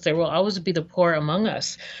tells us there will always be the poor among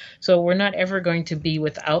us. So we're not ever going to be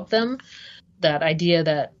without them. that idea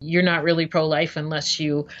that you're not really pro-life unless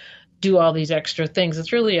you do all these extra things.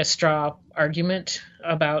 It's really a straw argument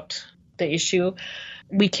about the issue.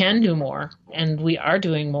 We can do more, and we are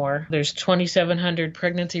doing more. There's 2,700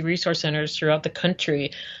 pregnancy resource centers throughout the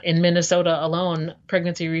country. In Minnesota alone,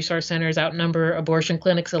 pregnancy resource centers outnumber abortion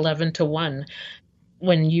clinics 11-1.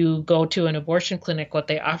 When you go to an abortion clinic, what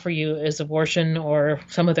they offer you is abortion or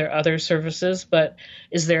some of their other services. But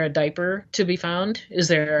is there a diaper to be found? Is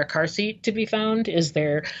there a car seat to be found? Is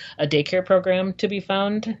there a daycare program to be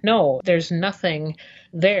found? No, there's nothing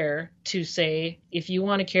there to say, if you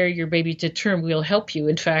want to carry your baby to term, we'll help you.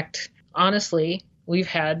 In fact, honestly, we've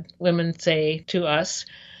had women say to us,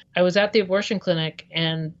 I was at the abortion clinic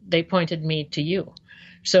and they pointed me to you.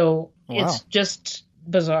 So Wow. It's just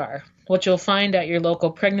bizarre. What you'll find at your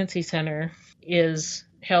local pregnancy center is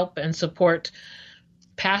help and support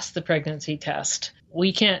past the pregnancy test.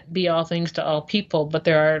 We can't be all things to all people, but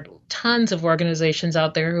there are tons of organizations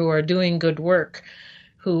out there who are doing good work,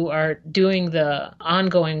 who are doing the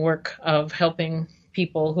ongoing work of helping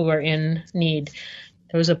people who are in need.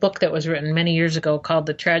 There was a book that was written many years ago called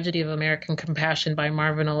The Tragedy of American Compassion by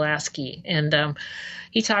Marvin Olasky. And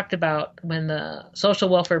he talked about when the social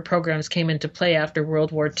welfare programs came into play after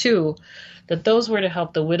World War II, that those were to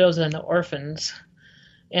help the widows and the orphans.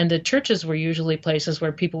 And the churches were usually places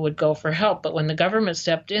where people would go for help. But when the government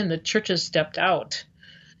stepped in, the churches stepped out.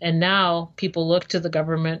 And now people look to the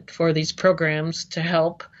government for these programs to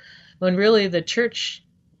help, when really the church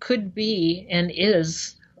could be and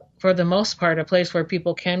is, for the most part, a place where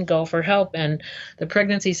people can go for help. And the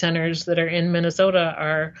pregnancy centers that are in Minnesota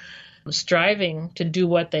are striving to do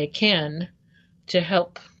what they can to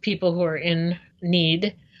help people who are in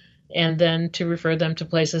need, and then to refer them to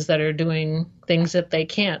places that are doing things that they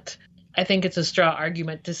can't. I think it's a straw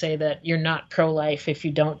argument to say that you're not pro-life if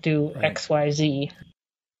you don't do X, Y, Z.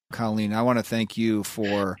 Colleen, I want to thank you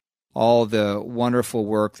for all the wonderful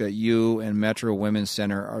work that you and Metro Women's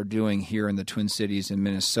Center are doing here in the Twin Cities in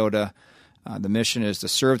Minnesota. The mission is to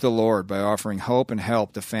serve the Lord by offering hope and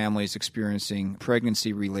help to families experiencing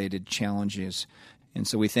pregnancy-related challenges. And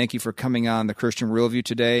so we thank you for coming on the Christian Worldview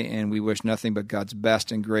today, and we wish nothing but God's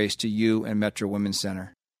best and grace to you and Metro Women's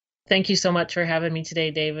Center. Thank you so much for having me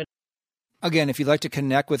today, David. Again, if you'd like to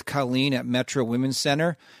connect with Colleen at Metro Women's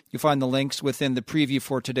Center, you'll find the links within the preview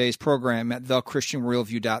for today's program at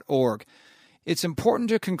thechristianworldview.org. It's important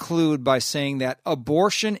to conclude by saying that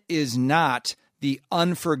abortion is not the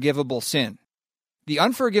unforgivable sin. The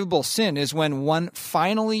unforgivable sin is when one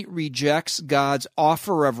finally rejects God's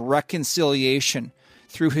offer of reconciliation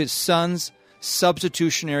through his Son's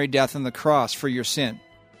substitutionary death on the cross for your sin.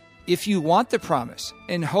 If you want the promise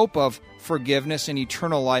and hope of forgiveness and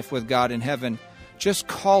eternal life with God in heaven, just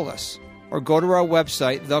call us or go to our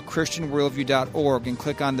website, thechristianworldview.org, and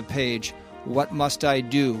click on the page, What Must I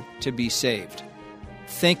Do to Be Saved?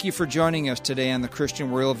 Thank you for joining us today on the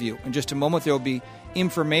Christian Worldview. In just a moment, there will be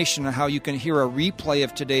information on how you can hear a replay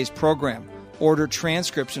of today's program, order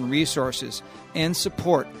transcripts and resources, and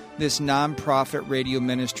support this nonprofit radio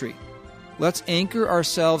ministry. Let's anchor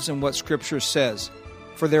ourselves in what Scripture says,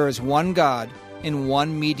 for there is one God and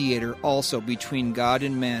one mediator also between God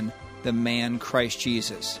and men, the man Christ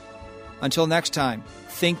Jesus. Until next time,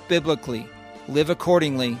 think biblically, live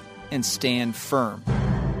accordingly, and stand firm.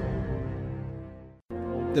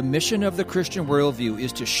 The mission of the Christian Worldview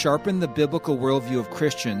is to sharpen the biblical worldview of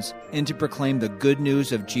Christians and to proclaim the good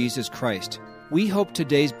news of Jesus Christ. We hope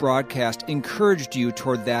today's broadcast encouraged you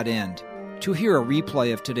toward that end. To hear a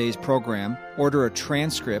replay of today's program, order a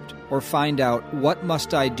transcript, or find out what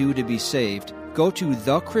must I do to be saved, go to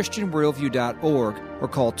thechristianworldview.org or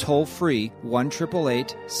call toll-free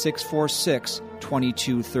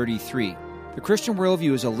 1-888-646-2233. The Christian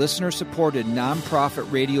Worldview is a listener-supported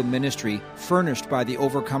nonprofit radio ministry furnished by the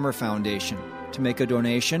Overcomer Foundation. To make a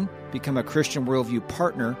donation, become a Christian Worldview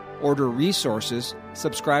partner, order resources,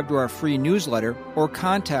 subscribe to our free newsletter, or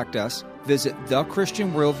contact us, visit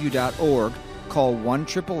thechristianworldview.org, call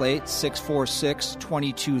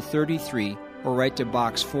 1-888-646-2233, or write to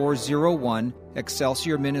Box 401,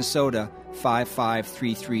 Excelsior, Minnesota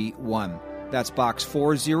 55331. That's Box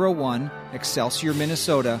 401, Excelsior,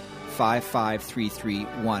 Minnesota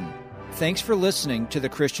 55331. Thanks for listening to the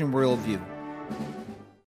Christian Worldview.